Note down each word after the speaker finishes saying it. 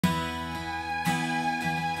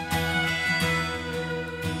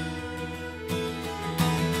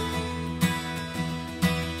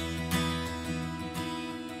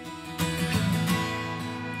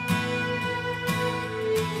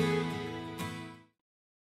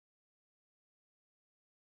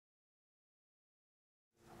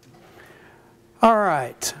All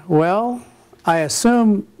right. Well, I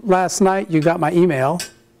assume last night you got my email.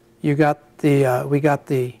 You got the we got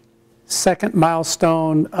the second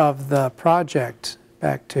milestone of the project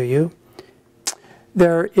back to you.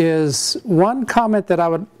 There is one comment that I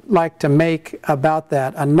would like to make about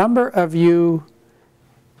that. A number of you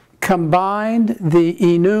combined the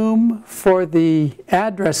enum for the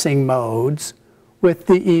addressing modes with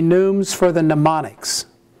the enums for the mnemonics.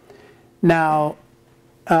 Now,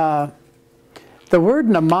 the word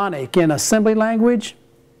mnemonic in assembly language,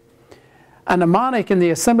 a mnemonic in the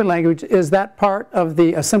assembly language is that part of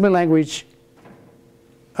the assembly language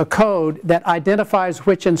code that identifies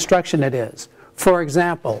which instruction it is. For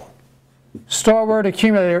example, store word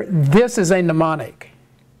accumulator, this is a mnemonic.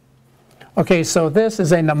 Okay, so this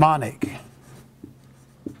is a mnemonic.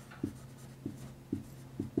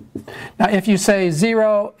 Now if you say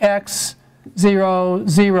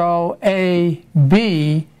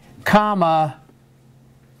 0x00AB, comma,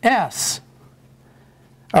 S,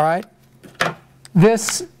 all right,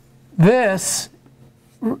 this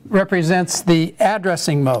represents the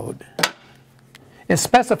addressing mode. It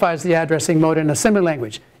specifies the addressing mode in assembly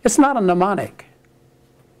language. It's not a mnemonic,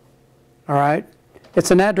 all right? It's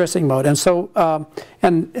an addressing mode. And so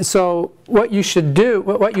what you should do,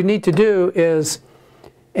 what you need to do is,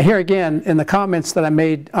 here again, in the comments that I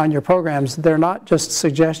made on your programs, they're not just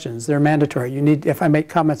suggestions, they're mandatory. You need, if I make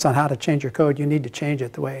comments on how to change your code, you need to change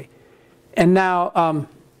it the way. And now,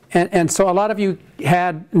 and so a lot of you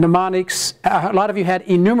had mnemonics, a lot of you had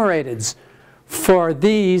enumerateds for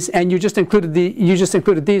these, and you just included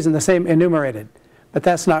these in the same enumerated. But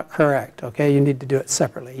that's not correct, okay? You need to do it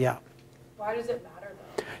separately, yeah. Why does it matter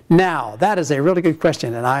though? Now, that is a really good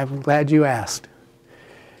question, and I'm glad you asked.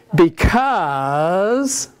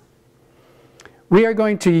 Because we are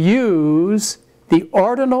going to use the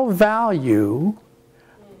ordinal value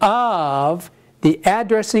of the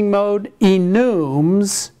addressing mode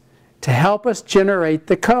enums to help us generate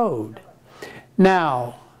the code.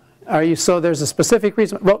 Now, so there's a specific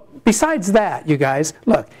reason. Well, besides that, you guys,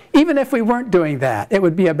 look, even if we weren't doing that, it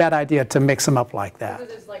would be a bad idea to mix them up like that.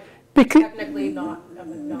 Because it's like technically not.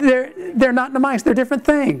 They're not mnemonics. They're different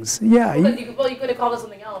things. Yeah. Well, you could have called it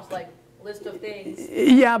something else, like list of things.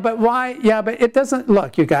 Yeah, but why? Yeah, but it doesn't.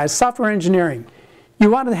 Look, you guys, software engineering, you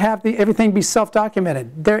want to have everything be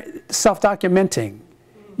self-documented. They're self-documenting.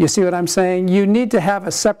 You see what I'm saying? You need to have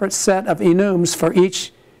a separate set of enums for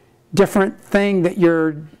each different thing that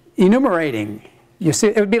you're enumerating. You see,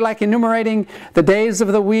 it would be like enumerating the days of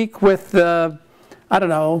the week with the, I don't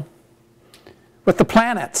know, with the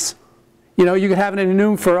planets. You know, you could have an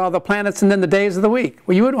enum for all the planets and then the days of the week.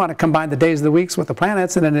 Well, you would want to combine the days of the weeks with the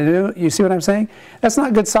planets and then you see what I'm saying? That's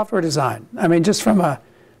not good software design. I mean, just from a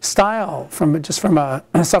style, just from a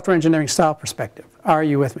software engineering style perspective. Are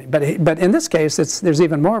you with me? But in this case, there's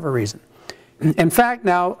even more of a reason. In fact,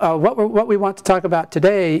 now, what we want to talk about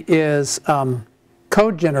today is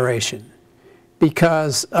code generation,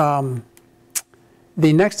 because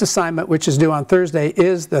the next assignment, which is due on Thursday,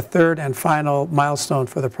 is the third and final milestone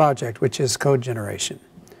for the project, which is code generation.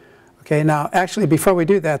 Okay, now actually before we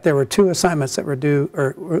do that, there were two assignments that were due,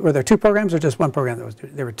 or were there two programs or just one program that was due?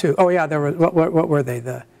 There were two. Oh yeah, there were, what were they?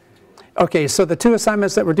 Okay, so the two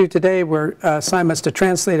assignments that were due today were assignments to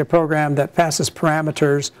translate a program that passes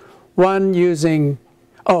parameters, one using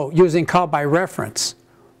call by reference,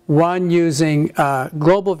 one using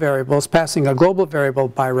global variables, passing a global variable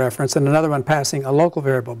by reference, and another one passing a local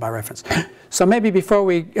variable by reference. So maybe before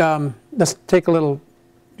we, let's take do a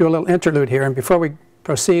little interlude here, and before we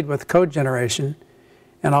proceed with code generation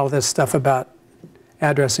and all this stuff about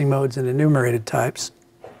addressing modes and enumerated types,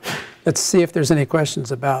 let's see if there's any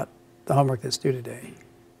questions about the homework that's due today.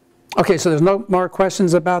 Okay, so there's no more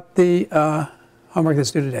questions about the homework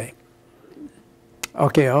that's due today.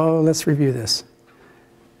 Okay, let's review this.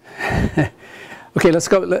 Okay, let's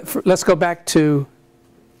go back to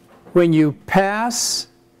when you pass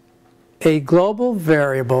a global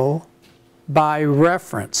variable by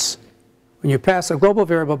reference. When you pass a global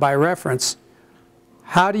variable by reference,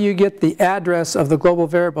 how do you get the address of the global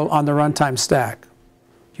variable on the runtime stack?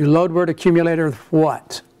 You load word accumulator with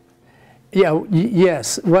what? Yeah,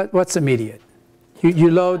 yes. What's immediate?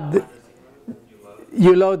 You load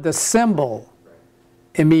the symbol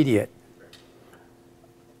immediate.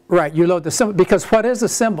 Right, you load the symbol, because what is a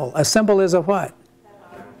symbol? A symbol is a what?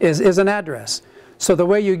 Is an address. So the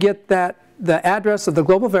way you get the address of the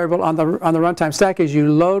global variable on the runtime stack is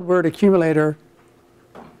you load word accumulator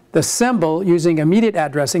the symbol using immediate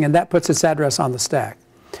addressing, and that puts its address on the stack.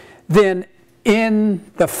 Then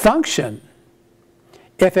in the function,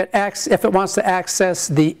 if it wants to access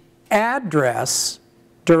the address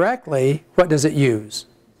directly, what does it use?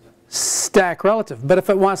 Stack relative. But if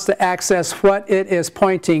it wants to access what it is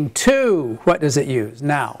pointing to, what does it use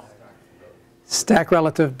now? Stack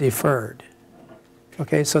relative deferred.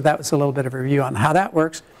 Okay, so that was a little bit of a review on how that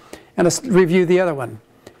works. And let's review the other one.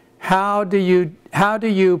 How do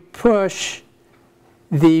you push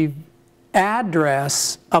the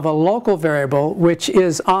address of a local variable which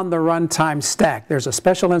is on the runtime stack? There's a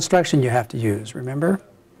special instruction you have to use, remember?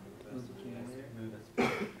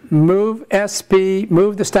 Move SP,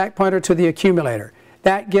 move the stack pointer to the accumulator.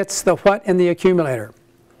 That gets the what in the accumulator?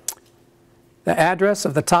 The address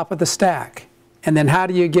of the top of the stack. And then how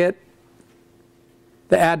do you get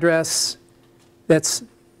the address that's,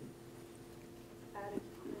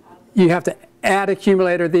 you have to add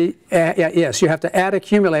accumulator yes, you have to add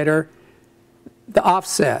accumulator the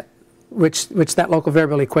offset which that local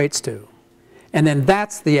variable equates to. And then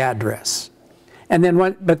that's the address. And then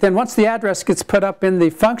but then once the address gets put up in the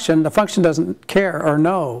function doesn't care or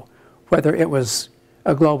know whether it was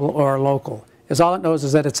a global or a local. As all it knows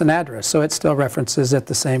is that it's an address, so it still references it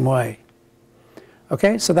the same way.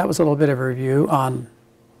 Okay, so that was a little bit of a review on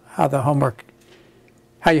how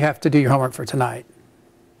you have to do your homework for tonight.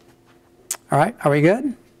 All right, are we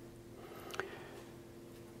good?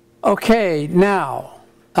 Okay, now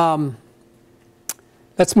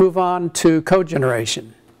let's move on to code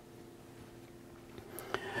generation.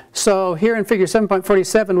 So here in figure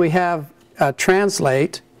 7.47 we have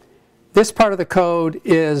translate. This part of the code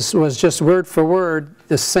was just word for word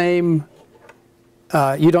the same.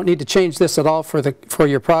 You don't need to change this at all for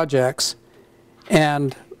your projects.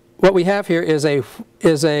 And what we have here is a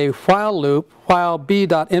while loop, while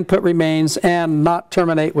b.input remains and not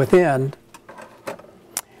terminate with end.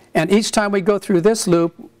 And each time we go through this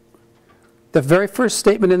loop, the very first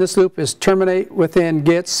statement in this loop is terminate within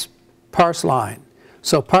gets parse line.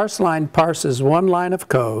 So parse line parses one line of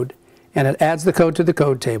code, and it adds the code to the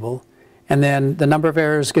code table, and then the number of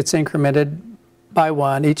errors gets incremented by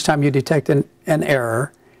 1 each time you detect an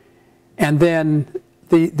error. And then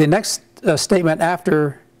the next statement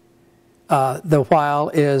after the while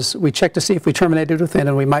is we check to see if we terminated within,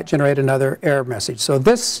 and we might generate another error message. So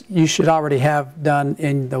this you should already have done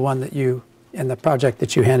in the one that in the project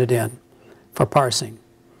that you handed in for parsing.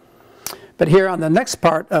 But here on the next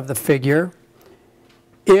part of the figure,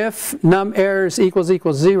 if num errors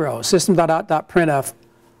equals 0, system.out.printf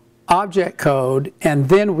object code, and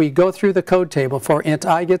then we go through the code table for int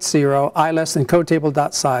I gets 0, I less than code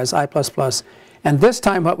table.size, I++. And this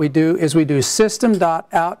time what we do is we do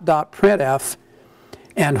system.out.printf,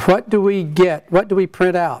 and what do we get? What do we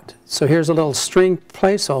print out? So here's a little string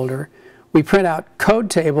placeholder. We print out code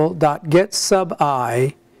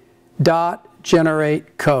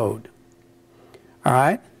table.getSubI.generate code. All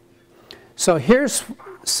right? So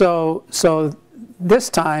so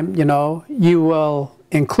this time, you will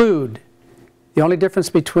include, the only difference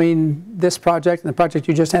between this project and the project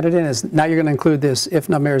you just handed in is now you're going to include this if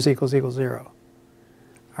num errors equals 0.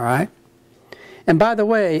 All right? And by the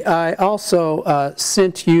way, I also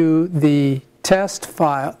sent you the test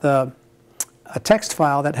file, a text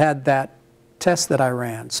file that had that test that I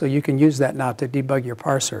ran. So you can use that now to debug your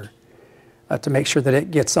parser to make sure that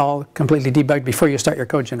it gets all completely debugged before you start your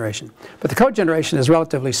code generation. But the code generation is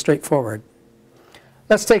relatively straightforward.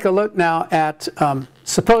 Let's take a look now at,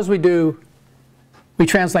 suppose we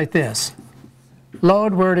translate this.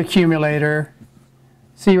 Load word accumulator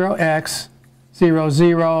 0x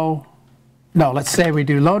 00, no, let's say we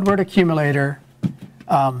do load word accumulator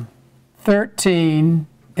 13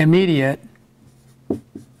 immediate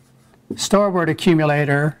store word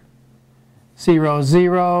accumulator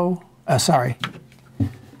 00,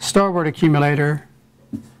 store word accumulator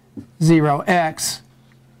 0x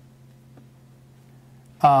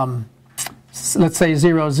let's say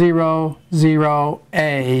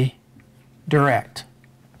 000A direct.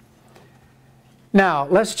 Now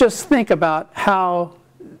let's just think about how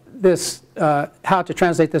to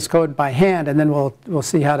translate this code by hand, and then we'll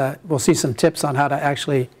see some tips on how to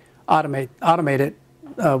actually automate it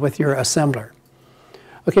with your assembler.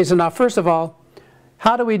 Okay, so now first of all,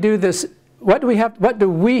 how do we do this? What do we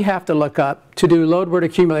have to look up to do load word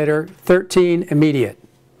accumulator 13 immediate?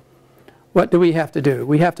 What do we have to do?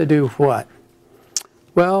 We have to do what?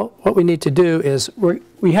 Well, what we need to do is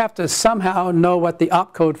we have to somehow know what the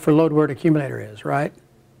opcode for load word accumulator is, right?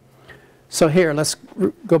 So here, let's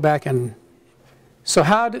go back and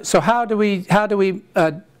how do we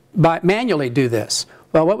manually do this?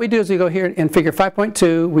 Well, what we do is we go here in figure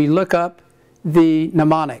 5.2, we look up the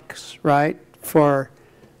mnemonics, right, for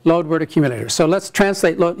load word accumulator. So let's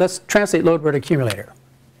translate load word accumulator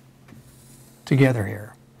together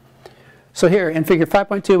here. So here in figure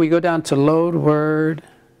 5.2, we go down to load word,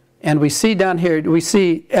 and we see down here, we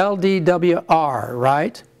see LDWR,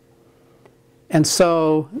 right? And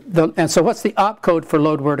so what's the opcode for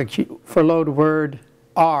load word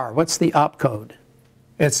R? What's the opcode?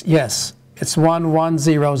 It's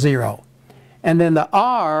 1100. And then the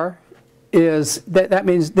R is, that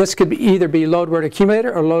means this could either be load word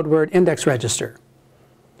accumulator or load word index register.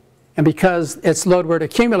 And because it's load word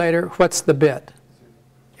accumulator, what's the bit?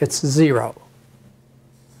 It's 0.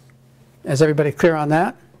 Is everybody clear on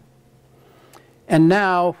that? And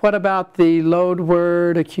now, what about the load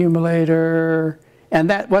word accumulator? And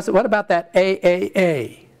what about that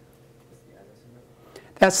AAA?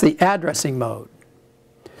 That's the addressing mode.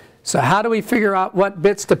 So how do we figure out what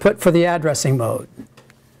bits to put for the addressing mode?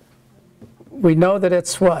 We know that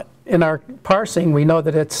it's what? In our parsing, we know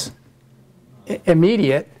that it's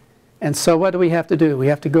immediate. And so what do we have to do? We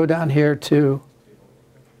have to go down here to,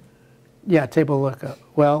 table lookup.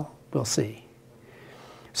 Well, we'll see.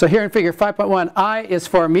 So here in figure 5.1, I is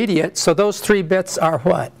for immediate, so those 3 bits are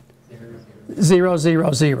what? 0,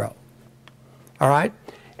 0, 0. All right?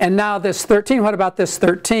 And now this 13, what about this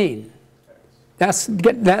 13?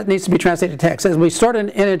 That needs to be translated to text. As we stored an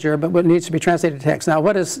integer, but it needs to be translated to text. Now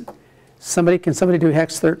what is, can somebody do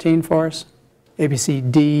hex 13 for us?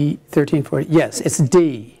 ABC, D, 1340. Yes, it's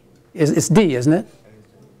D. It's D, isn't it?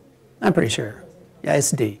 I'm pretty sure. Yeah,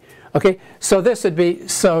 it's D. Okay, so this would be,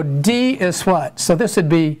 so D is what? So this would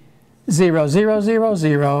be 0, 0, 0,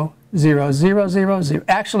 0, 0, 0, 0, 0.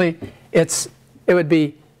 Actually, it would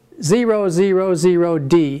be 0, 0, 0,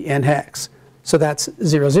 D in hex. So that's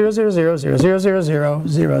 0, 0, 0, 0, 0, 0, 0, 0,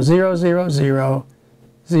 0, 0, 0, 0,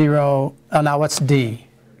 0. Oh, now what's D?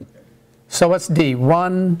 So what's D?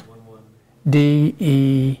 1, D,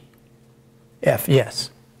 E, F,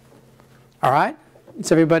 yes. All right, is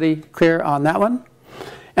everybody clear on that one?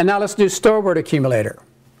 And now let's do store word accumulator.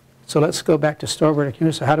 So let's go back to store word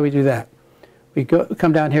accumulator. So how do we do that? We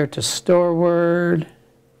come down here to store word.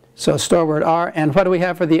 So store word R. And what do we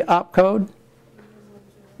have for the opcode?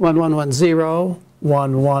 1110,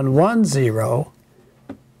 1110.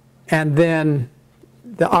 And then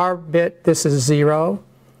the R bit, this is 0.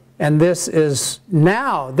 And this is,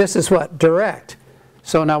 now, this is what? Direct.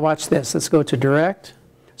 So now watch this. Let's go to direct.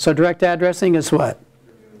 So direct addressing is what?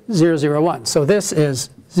 001. So this is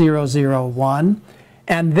 001.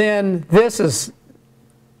 And then this is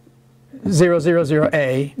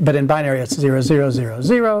 000A, but in binary it's 0000, 0000,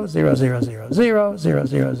 0000,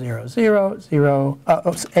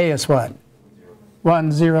 A is what?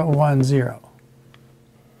 1010.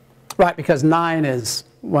 Right, because 9 is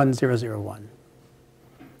 1001.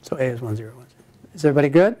 So A is 1010. Is everybody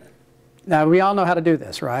good? Now we all know how to do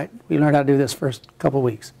this, right? We learned how to do this first couple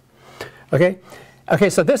weeks. Okay? Okay,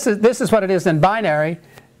 so this is what it is in binary.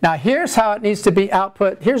 Now here's how it needs to be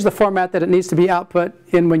output. Here's the format that it needs to be output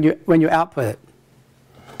in when you output it.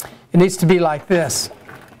 It needs to be like this.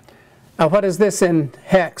 Now what is this in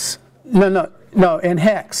hex? No, in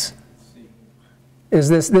hex.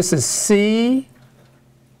 This is C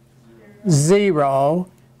 0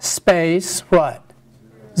 space what?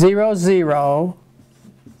 00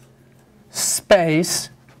 space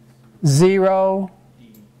 0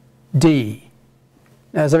 D.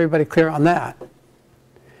 Now, is everybody clear on that?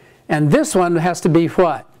 And this one has to be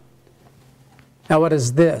what? Now what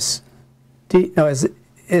is this? D, no,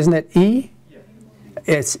 isn't it E? Yeah.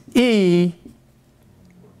 It's E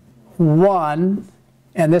 1,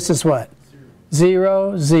 and this is what?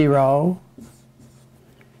 0, 0,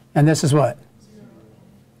 and this is what?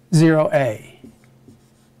 0A.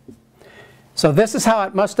 So this is how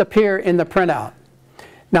it must appear in the printout.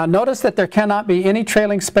 Now notice that there cannot be any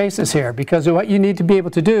trailing spaces here, because what you need to be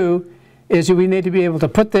able to do is we need to be able to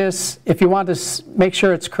put this, if you want to make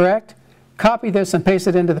sure it's correct, copy this and paste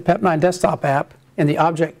it into the PEP9 desktop app in the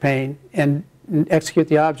object pane and execute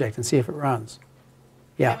the object and see if it runs.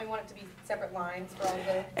 Yeah. And we want it to be separate lines for all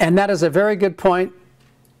the... And that is a very good point.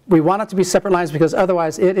 We want it to be separate lines because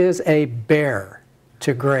otherwise it is a bear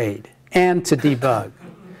to grade and to debug.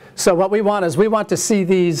 So what we want is we want to see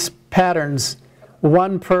these patterns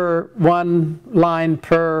one line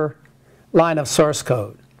per line of source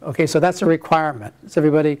code. Okay, so that's a requirement. Is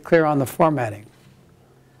everybody clear on the formatting?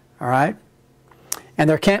 All right? And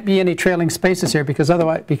there can't be any trailing spaces here because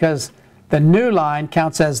the new line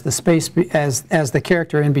counts as the space as the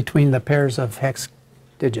character in between the pairs of hex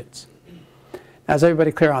digits. Now, is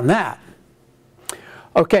everybody clear on that?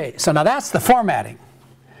 Okay, so now that's the formatting.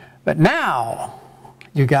 But now,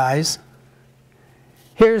 you guys,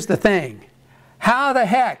 here's the thing. How the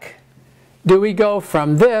heck do we go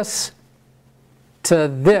from this to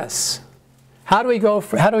this? how do we go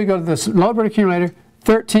to this low bit accumulator,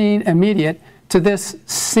 13 immediate, to this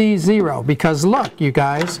C0? Because look, you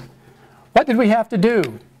guys, what did we have to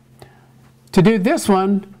do? To do this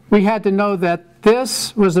one, we had to know that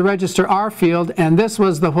this was the register R field and this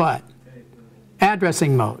was the what?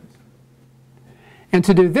 Addressing mode. And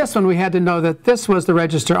to do this one, we had to know that this was the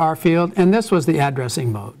register R field and this was the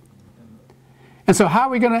addressing mode. And so how are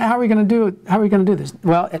we going to do this?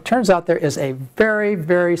 Well, it turns out there is a very,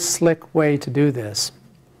 very slick way to do this.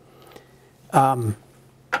 And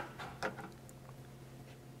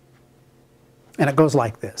it goes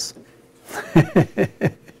like this.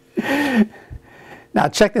 Now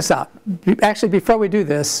check this out. Actually, before we do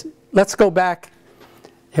this, let's go back.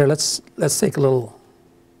 Here, let's take a little.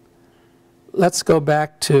 Let's go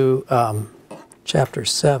back to chapter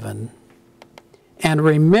 7 and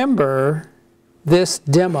remember this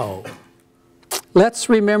demo. Let's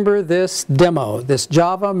remember this demo, this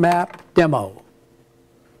Java map demo.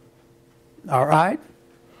 All right?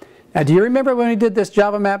 Now, do you remember when we did this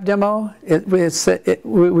Java map demo?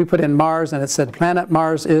 We put in Mars and it said planet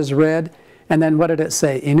Mars is red. And then what did it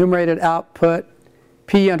say? Enumerated output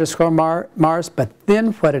P_Mars. But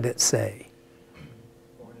then what did it say?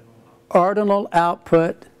 Ordinal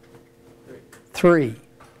output 3.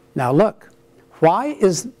 Now look, why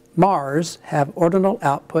is Mars have ordinal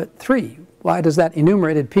output 3? Why does that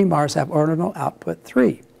enumerated P_Mars have ordinal output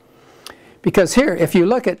 3? Because here, if you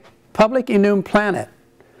look at public enum planet,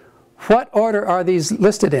 what order are these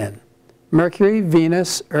listed in? Mercury,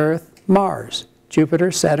 Venus, Earth, Mars,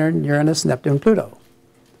 Jupiter, Saturn, Uranus, Neptune, Pluto.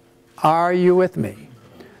 Are you with me?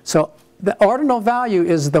 So the ordinal value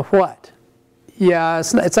is the what? Yeah,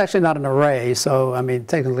 it's actually not an array, so I mean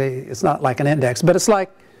technically it's not like an index, but it's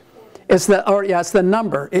like it's the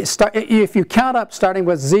number. If you count up starting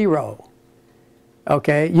with 0,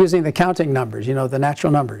 okay, using the counting numbers, you know, the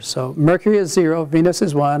natural numbers. So Mercury is 0, Venus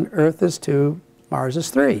is 1, Earth is 2, Mars is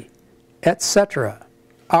 3, etc.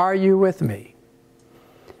 Are you with me?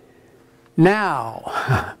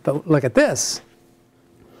 Now, but look at this.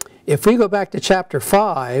 If we go back to chapter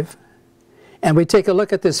 5 and we take a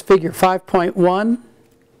look at this figure 5.1,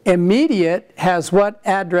 immediate has what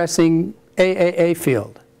addressing AAA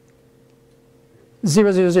field?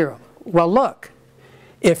 0, 0, 0. Well, look,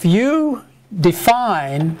 if you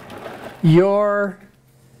define your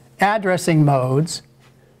addressing modes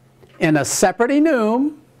in a separate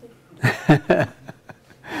enum,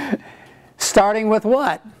 starting with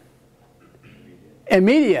what?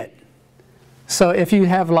 Immediate. So if you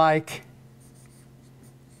have like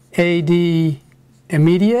AD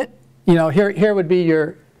immediate, you know, here would be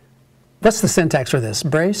your, what's the syntax for this?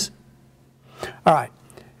 Brace? All right.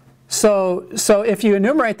 So if you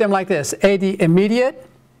enumerate them like this, AD immediate,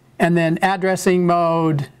 and then addressing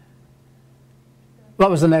mode, what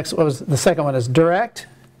was the next, what was the second one is direct,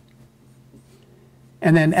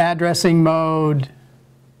 and then addressing mode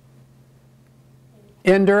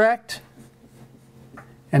indirect,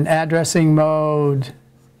 and addressing mode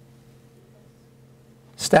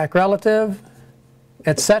stack relative,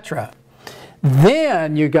 etc.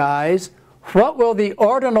 Then, you guys, what will the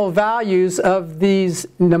ordinal values of these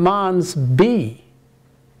mnemons be?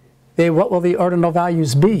 What will the ordinal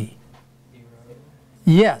values be?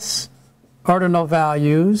 Yes, ordinal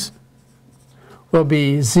values will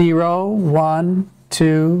be 0, 1,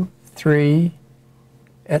 2, 3,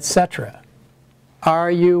 etc. Are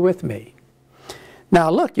you with me? Now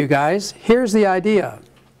look, you guys, here's the idea.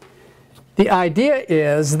 The idea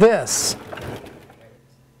is this.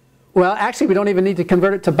 Well, actually, we don't even need to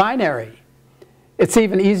convert it to binary. It's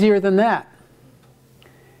even easier than that.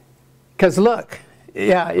 Because look,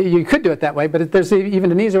 yeah, you could do it that way, but there's even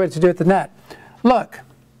an easier way to do it than that. Look,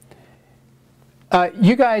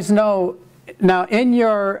 you guys know, now in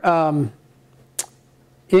your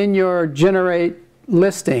generate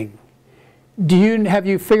listing, have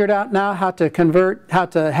you figured out now how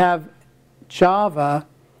to have Java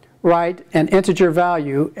write an integer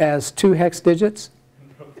value as 2 hex digits?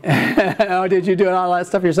 Oh, did you do all that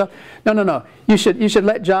stuff yourself? No, no, no. You should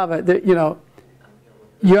let Java, you know,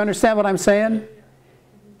 you understand what I'm saying?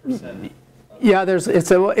 Yeah, is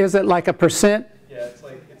it like a percent? Yeah, it's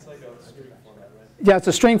like a string format, right? Yeah, it's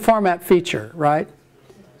a string format feature, right?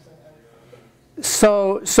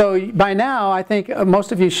 So by now, I think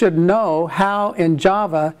most of you should know how in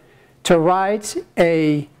Java to write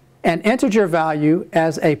an integer value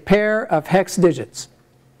as a pair of hex digits.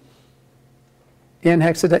 In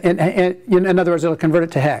other words, it'll convert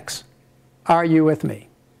it to hex. Are you with me?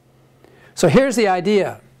 So here's the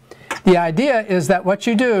idea. The idea is that what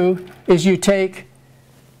you do is you take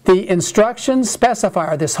the instruction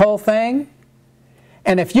specifier, this whole thing,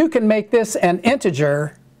 And if you can make this an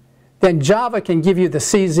integer, then Java can give you the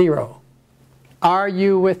C0. Are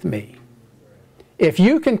you with me? If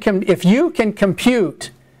you can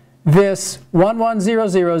compute this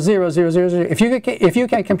 11000000, if you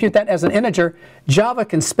can compute that as an integer, Java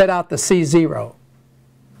can spit out the C0.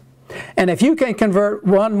 And if you can convert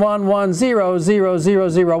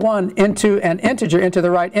 11100001 into an integer, into the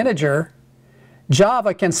right integer,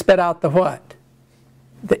 Java can spit out the what?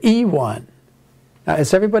 The E1. Now,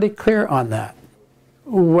 is everybody clear on that?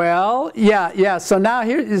 Well, yeah. So now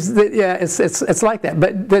here is it's like that.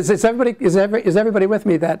 But is everybody with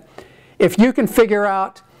me that if you can figure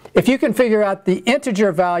out the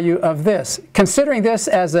integer value of this, considering this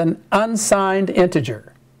as an unsigned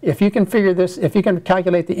integer, if you can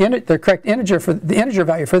calculate the correct integer for the integer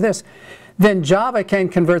value for this, then Java can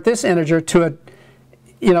convert this integer to a,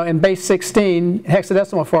 in base 16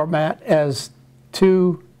 hexadecimal format as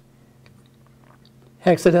 2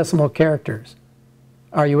 hexadecimal characters.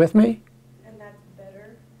 Are you with me? And that's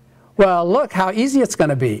better? Well, look how easy it's going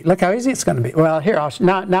to be. Look how easy it's going to be. Well, here,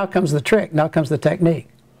 now comes the trick. Now comes the technique.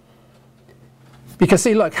 Because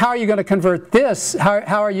see, look, how are you going to convert this? How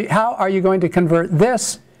are you going to convert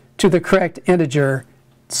this to the correct integer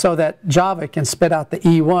so that Java can spit out the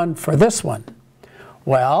E1 for this one?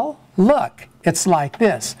 Well, look, it's like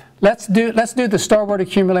this. Let's do the store word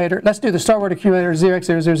accumulator. Let's do the store word accumulator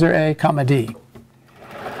 0x000a comma d.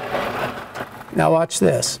 Now watch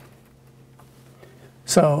this.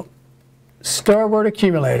 So store word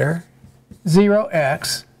accumulator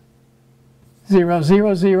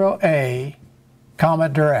 0x000a comma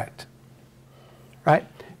direct. Right?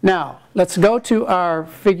 Now let's go to our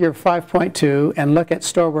figure 5.2 and look at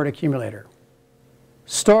store word accumulator.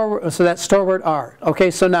 So that's store word R.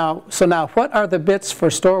 Okay, so now what are the bits for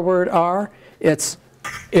store word R? It's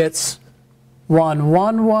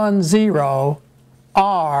 1110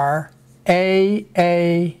 R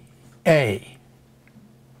A.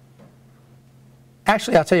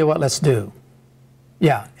 Actually, I'll tell you what, let's do.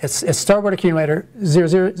 Yeah, it's store word accumulator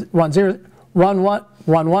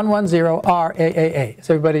 1110 R A. Is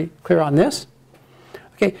everybody clear on this?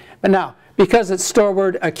 Okay, but now, because it's store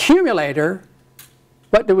word accumulator,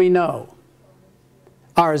 what do we know?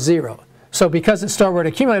 R0. So because it's store word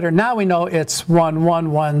accumulator, now we know it's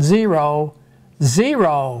 1110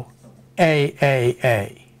 0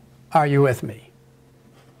 A. Are you with me?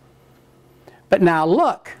 But now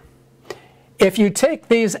look, if you take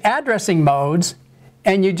these addressing modes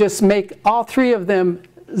and you just make all three of them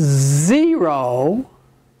 0,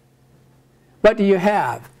 what do you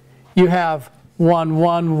have? You have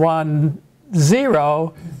 1110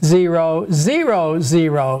 0 0 0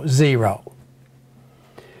 0.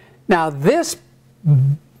 Now this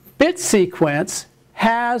bit sequence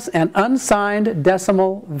has an unsigned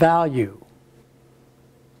decimal value.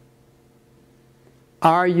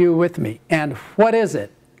 Are you with me? And what is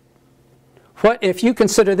it? What if you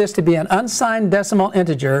consider this to be an unsigned decimal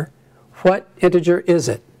integer? What integer is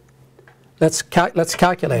it? Let's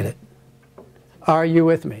calculate it. Are you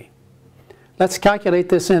with me? Let's calculate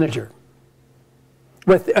this integer.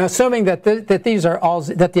 With assuming that these are all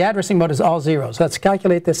that the addressing mode is all zeros. Let's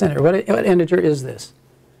calculate this integer. What integer is this?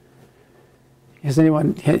 Is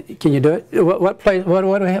anyone? Can you do it? What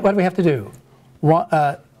do we have to do? What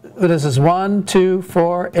is this? 1, 2,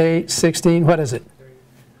 4, 8, 16. What is it?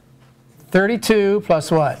 32 plus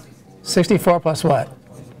what? 64 plus what?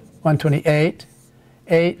 128.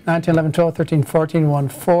 8, 9, 10, 11, 12, 13, 14, 1,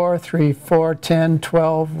 4, 3, 4, 10,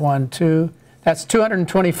 12, 1, 2. That's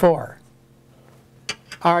 224.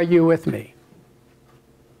 Are you with me?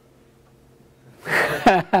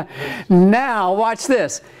 Now watch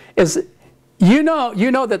this. You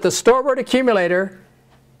know that the store word accumulator,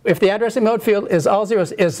 if the addressing mode field is all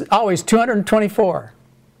zeros, is always 224.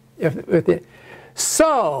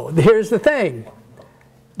 So here's the thing.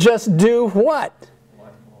 Just do what?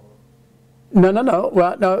 No.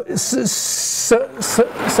 Well, no. So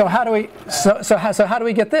how do we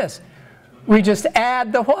get this? We just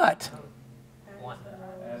add the what?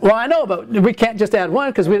 Well, I know, but we can't just add one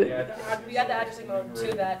because we add the addressing mode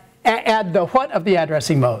to that. Add the what of the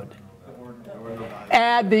addressing mode?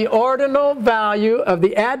 Add the ordinal value of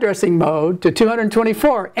the addressing mode to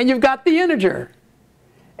 224, and you've got the integer.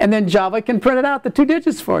 And then Java can print it out, the 2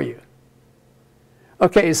 digits for you.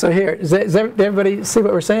 Okay, so here, does everybody see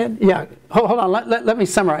what we're saying? Yeah, hold on, let me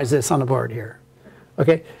summarize this on the board here.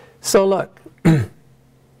 Okay, so look.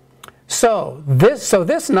 So this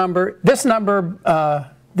number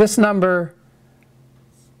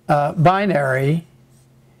binary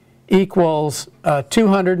equals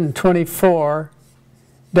 224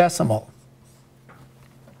 decimal.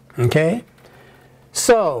 Okay?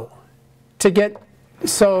 So to get,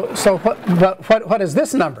 so what is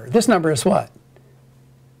this number? This number is what?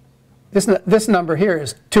 This number here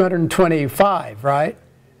is 225, right?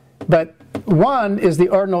 But 1 is the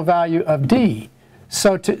ordinal value of D.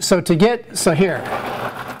 So here,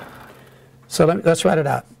 let's write it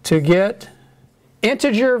out. To get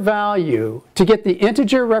integer value, to get the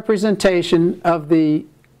integer representation of the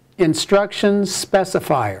instruction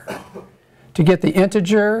specifier, to get the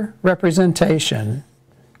integer representation,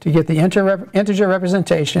 integer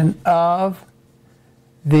representation of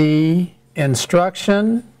the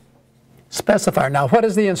instruction specifier. Now, what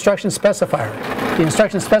is the instruction specifier? The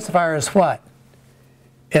instruction specifier is what?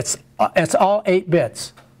 It's all 8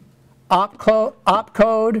 bits.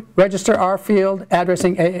 Opcode, register R field,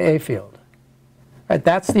 addressing AAA field. Right,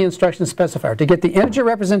 that's the instruction specifier. To get the integer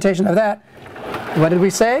representation of that, what did we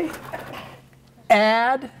say?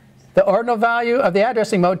 Add the ordinal value of the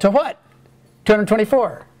addressing mode to what?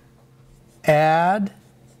 224. Add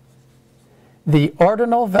the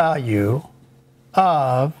ordinal value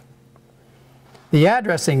of the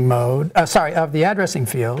addressing mode, of the addressing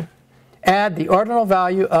field. Add the ordinal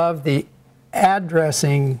value of the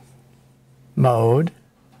addressing mode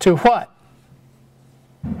to what?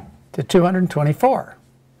 To 224.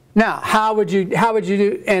 Now, how would you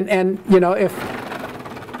do, and you know,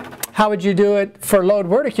 how would you do it for load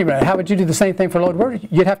word accumulator? How would you do the same thing for load word?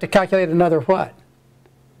 You'd have to calculate another what?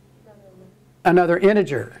 Another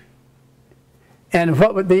integer. And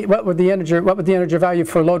what would the integer value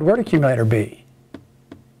for load word accumulator be?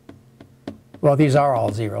 Well, these are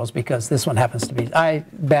all zeros because this one happens to be,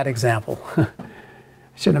 bad example.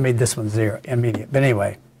 Shouldn't have made this one 0 immediate, but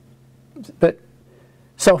anyway.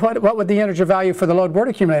 So what would the integer value for the load word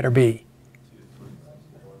accumulator be?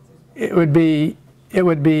 It would be,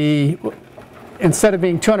 instead of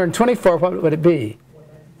being 224, what would it be?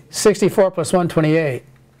 64 plus 128,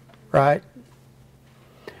 right?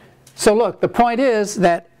 So look, the point is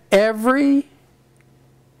that every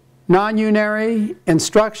non-unary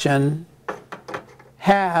instruction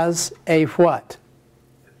has a what?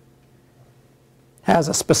 Has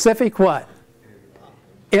a specific what?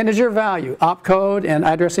 Integer value, opcode and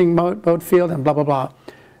addressing mode field and blah, blah, blah.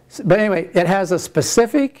 But anyway, it has a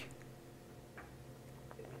specific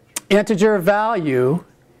integer value,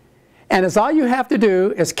 and as all you have to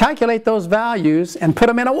do is calculate those values and put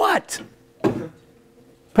them in a what?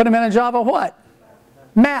 Put them in a Java what?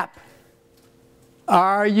 Map.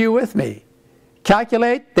 Are you with me?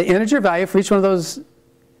 Calculate the integer value for each one of those.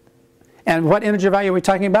 And what integer value are we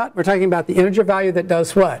talking about? We're talking about the integer value that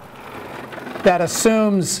does what? That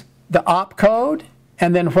assumes the opcode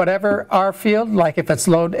and then whatever R field, like if it's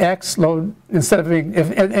load X, instead of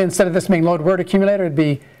this being load word accumulator,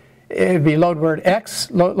 it'd be load word X,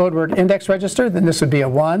 load word index register, then this would be a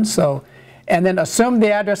 1. So, and then assume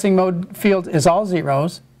the addressing mode field is all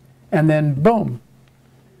zeros, and then boom,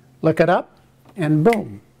 look it up, and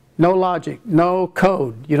boom. No logic, no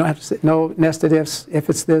code. You don't have to say, no nested ifs. If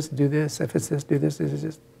it's this, do this. If it's this, do this. This is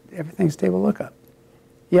just, everything's table lookup.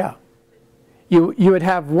 Yeah. You would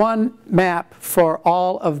have one map for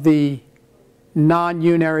all of the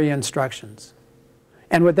non-unary instructions.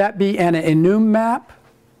 And would that be an enum map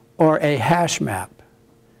or a hash map?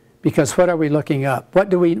 Because what are we looking up? What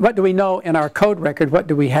do we know in our code record? What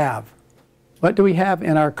do we have? What do we have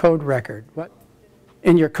in our code record? What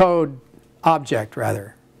in your code object,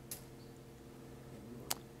 rather?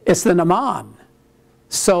 It's the mnemon.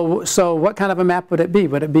 So what kind of a map would it be?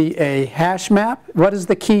 Would it be a hash map? What is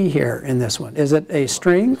the key here in this one? Is it a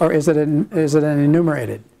string or is it an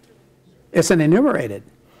enumerated? It's an enumerated.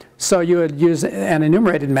 So you would use an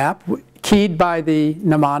enumerated map keyed by the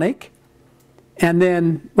mnemonic. And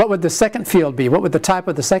then what would the second field be? What would the type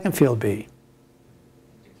of the second field be?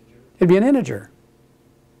 It'd be an integer.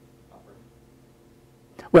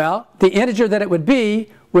 Well, the integer that it would be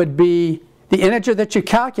the integer that you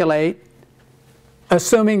calculate,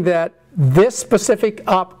 assuming that this specific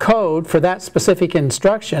opcode for that specific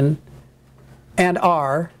instruction and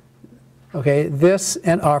R, okay, this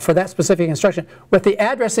and R for that specific instruction, with the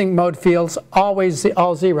addressing mode fields always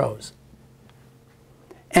all zeros.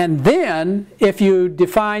 And then, if you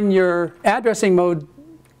define your addressing mode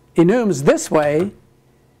enums this way,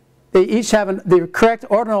 they each have the correct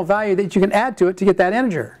ordinal value that you can add to it to get that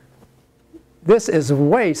integer. This is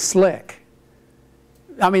way slick.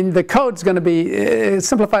 I mean, the code's going to be, it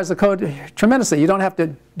simplifies the code tremendously. You don't have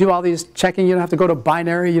to do all these checking. You don't have to go to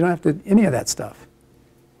binary. You don't have to any of that stuff.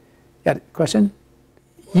 Got a question?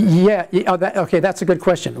 Yeah. Okay, that's a good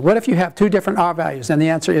question. What if you have two different R values? And the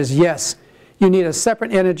answer is yes. You need a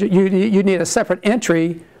separate integer. You need a separate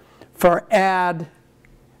entry for add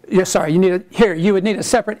Yeah, sorry, you need a, here, you would need a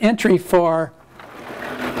separate entry for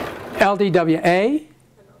LDWA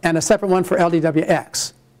and a separate one for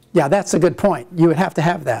LDWX. Yeah, that's a good point. You would have to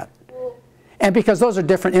have that. And because those are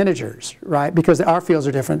different integers, right? Because the R fields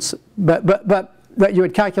are different, but you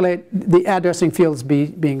would calculate the addressing fields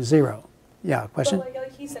being 0. Yeah, question? But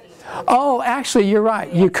like he said, Oh, actually, you're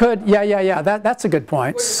right. You could, yeah. That's a good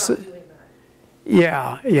point. we're not doing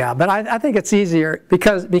that. Yeah. But I think it's easier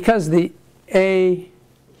because the A.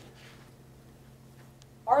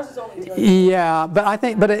 Ours is only 0. Yeah, but I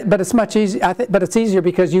think, but it's much easier. But it's easier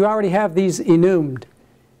because you already have these enumerated.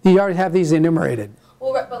 You already have these enumerated.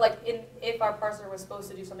 Well, right, but like if our parser was supposed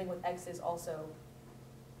to do something with x's also.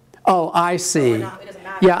 Oh, I So see. it doesn't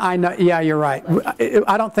matter. Yeah, I know. Yeah, you're right.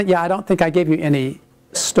 I don't think I gave you any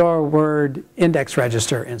store word index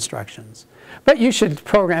register instructions. But you should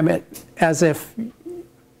program it as if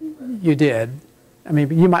you did. I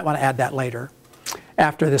mean, you might want to add that later.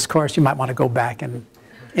 After this course, you might want to go back and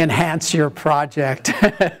enhance your project.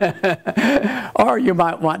 Or you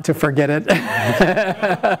might want to forget it.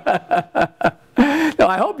 No,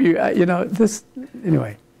 I hope you, this,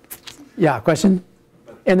 anyway. Yeah, question?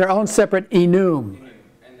 In their own separate enum.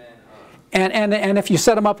 And if you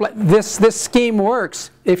set them up like this scheme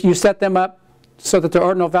works if you set them up so that the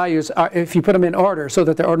ordinal values are, if you put them in order so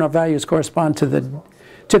that the ordinal values correspond to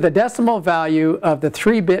the decimal value of the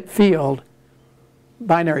 3-bit field,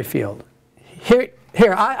 binary field. Here,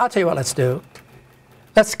 I'll tell you what let's do.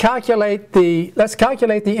 Let's calculate the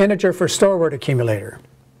integer for store word accumulator.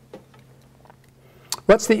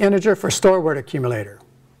 What's the integer for store word accumulator?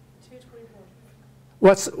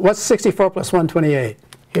 224. What's 64 plus 128?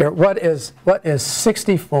 Here, what is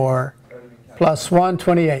 64 plus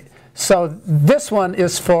 128? So this one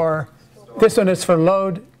is for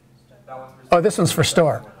load. Oh, this one's for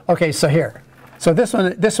store. Okay, so here. So this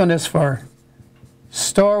one is for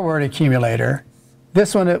store word accumulator.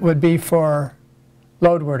 This one it would be for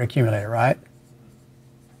load word accumulator, right?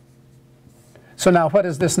 So now what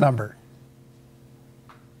is this number?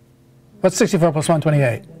 What's 64 plus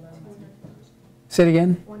 128? Say it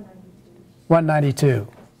again. 192.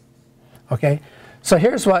 Okay. So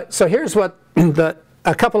here's what a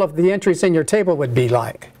couple of the entries in your table would be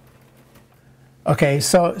like. Okay.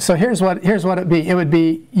 So here's what it'd be. It would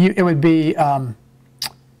be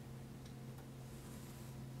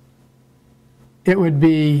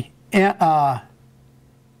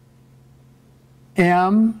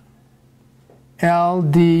M L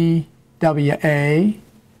D W A,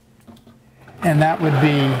 and that would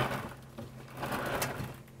be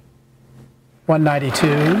 192,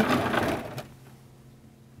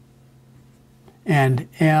 and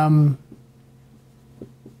M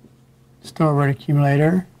store word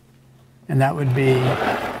accumulator, and that would be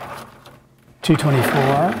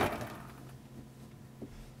 224,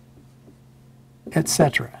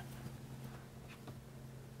 etc.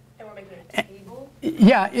 And we're making a table.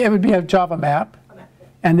 Yeah, it would be a Java map. A map, yeah.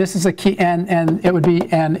 And this is a key, and it would be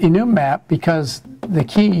an enum map because the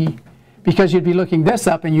key, because you'd be looking this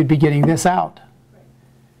up and you'd be getting this out. Right.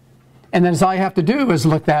 And then all you have to do is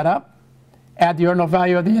look that up, add the ordinal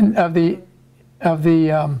value of the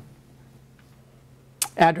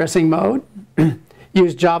addressing mode,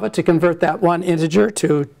 use Java to convert that one integer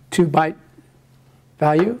to 2-byte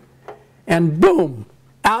value, and boom,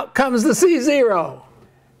 out comes the C0.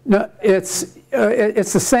 No, it's the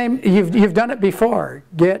same. You've done it before.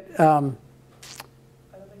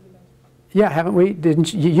 Yeah, haven't we?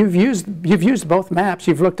 Didn't you? You've used both maps.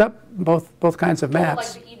 You've looked up both kinds of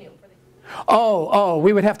maps. Like the email for the Oh,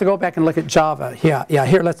 we would have to go back and look at Java. Yeah.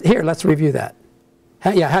 Here, let's review that.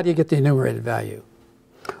 How do you get the enumerated value?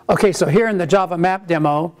 Okay, so here in the Java map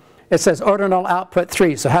demo, it says ordinal output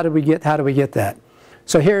 3. So how do we get that?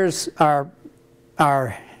 So here's our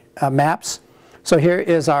maps. So here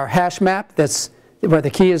is our hash map. That's where the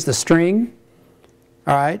key is the string.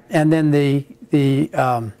 All right, and then the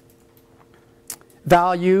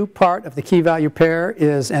value part of the key value pair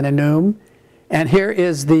is an enum. And here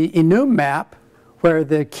is the enum map where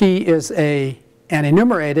the key is an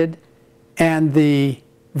enumerated and the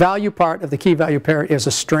value part of the key value pair is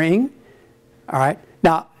a string. All right.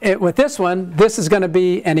 Now, with this one, this is going to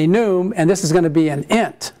be an enum and this is going to be an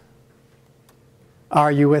int.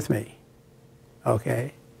 Are you with me?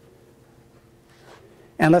 Okay.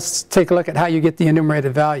 And let's take a look at how you get the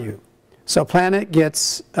enumerated value. So Planet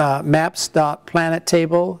gets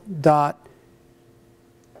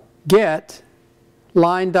maps.planettable.get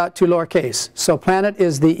line.toLowerCase. So Planet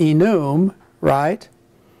is the enum, right?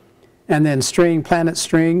 And then string, Planet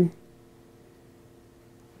string.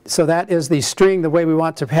 So that is the string the way we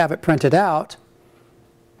want to have it printed out.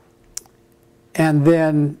 and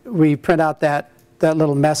then we print out that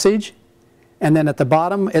little message, and then at the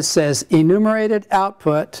bottom it says enumerated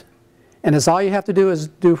output, and it's all you have to do is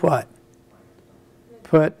do what?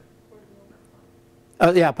 Put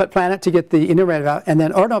planet to get the enumerated out, and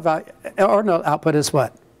then ordinal output is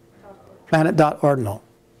what? Planet.ordinal.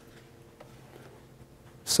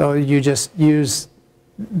 So you just use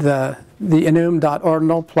the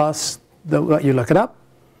enum.ordinal plus what you look it up.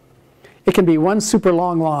 It can be one super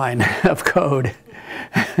long line of code.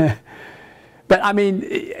 But I mean,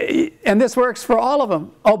 and this works for all of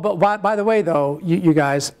them. Oh, but by the way though, you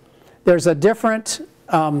guys, there's a different,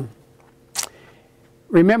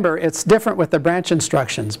 remember it's different with the branch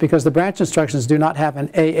instructions, because the branch instructions do not have an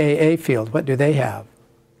AAA field. What do they have?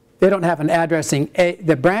 They don't have an addressing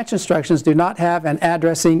the branch instructions do not have an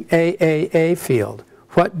addressing AAA field.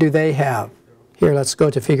 What do they have? Here, let's go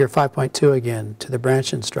to figure 5.2 again, to the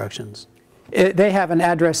branch instructions. They have an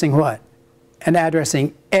addressing what? An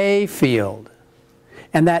addressing A field.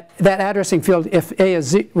 And that addressing field, if A is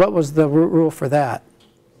Z, what was the rule for that?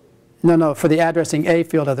 No, for the addressing A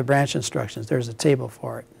field of the branch instructions. There's a table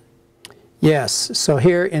for it. Yes, so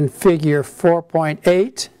here in figure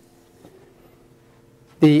 4.8,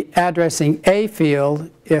 the addressing A field,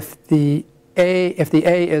 if the A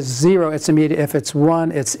is 0, it's immediate. If it's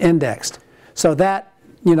 1, it's indexed. So that,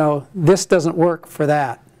 this doesn't work for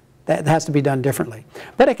that. That has to be done differently.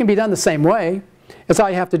 But it can be done the same way. That's all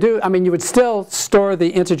you have to do. I mean, you would still store the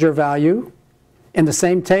integer value in the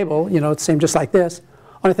same table, it's same just like this.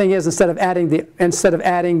 Only thing is, instead of adding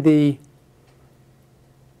the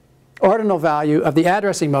ordinal value of the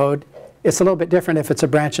addressing mode, it's a little bit different if it's a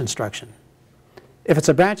branch instruction. If it's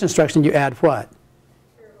a branch instruction, you add what?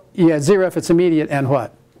 0. You add 0 if it's immediate, and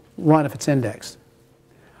what? 1 if it's indexed.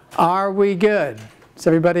 Are we good? Does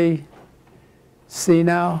everybody see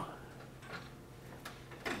now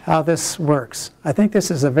how this works? I think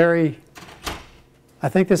this is a very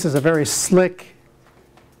slick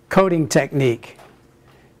coding technique,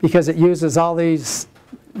 because it uses all these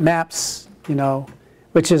maps,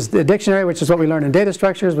 which is the dictionary, which is what we learned in data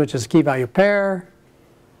structures, which is key value pair.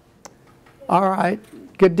 All right,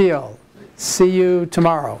 good deal. See you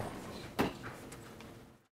tomorrow.